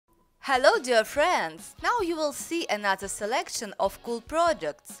Hello dear friends! Now you will see another selection of cool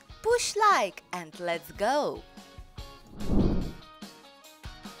products. Push like and let's go!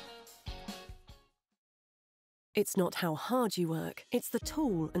 It's not how hard you work, it's the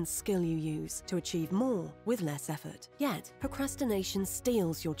tool and skill you use to achieve more with less effort. Yet, procrastination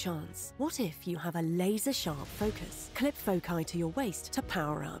steals your chance. What if you have a laser-sharp focus? Clip FOCI to your waist to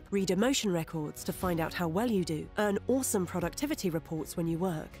power up. Read emotion records to find out how well you do. Earn awesome productivity reports when you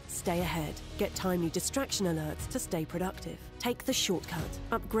work. Stay ahead. Get timely distraction alerts to stay productive. Take the shortcut.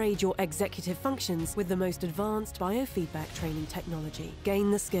 Upgrade your executive functions with the most advanced biofeedback training technology. Gain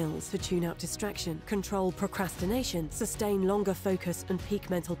the skills to tune out distraction, control procrastination, sustain longer focus and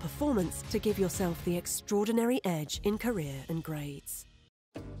peak mental performance to give yourself the extraordinary edge in career and grades.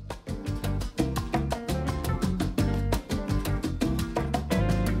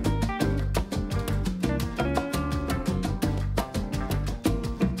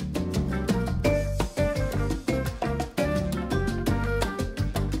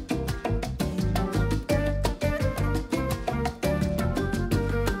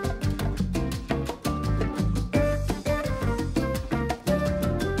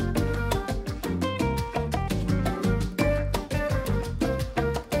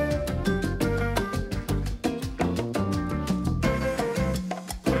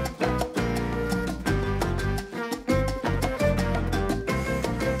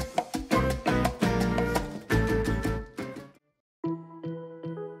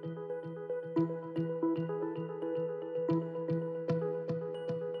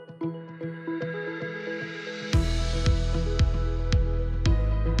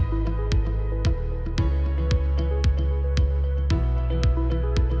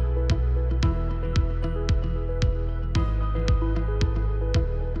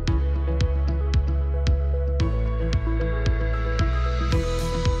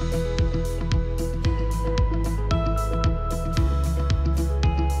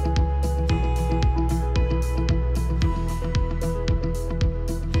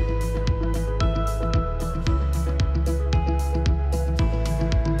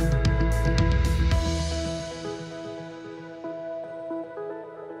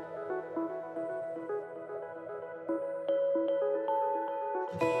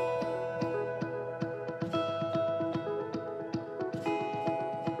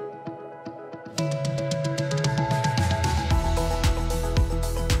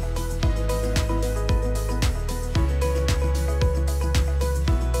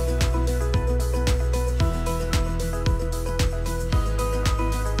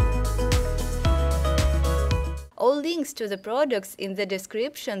 All links to the products in the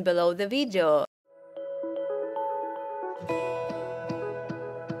description below the video.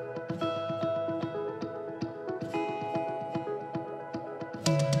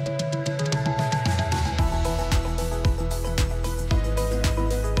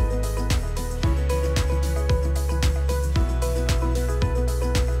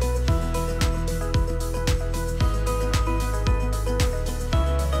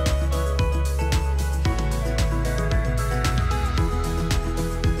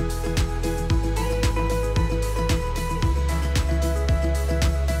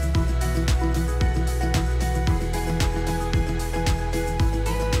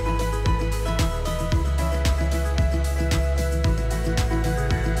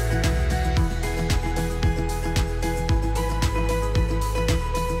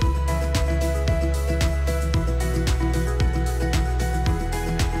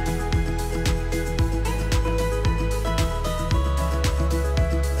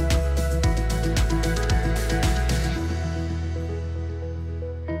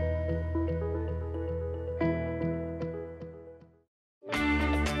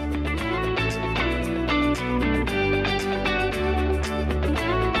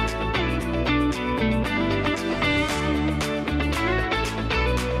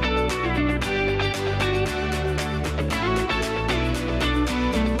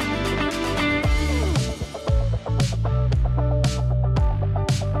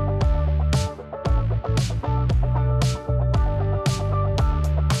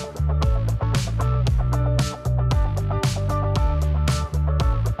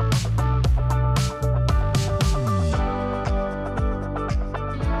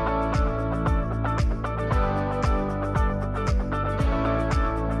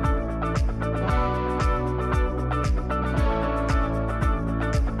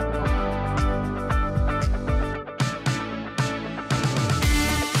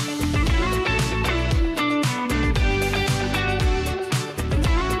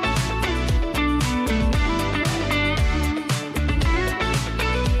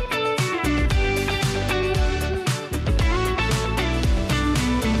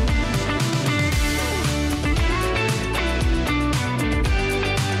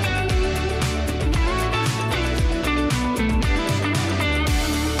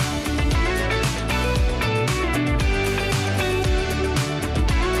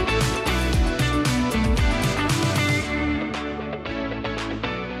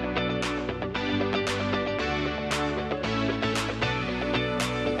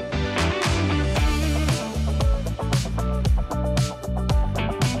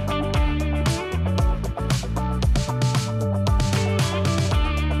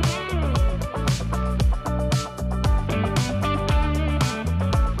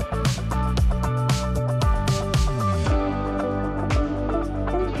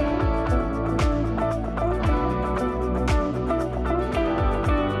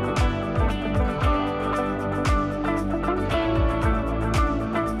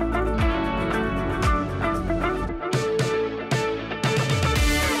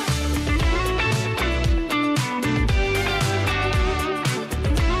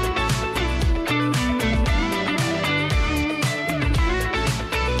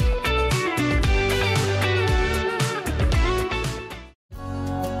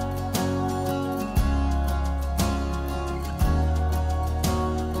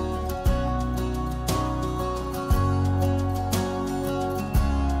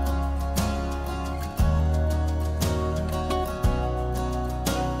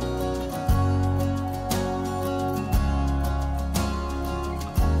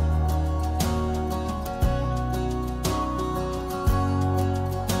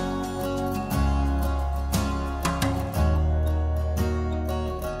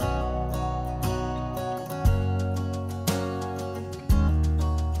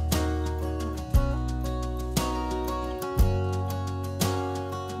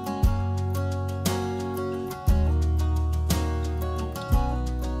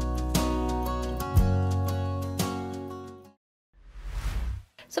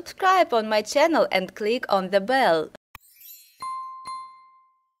 Subscribe on my channel and click on the bell.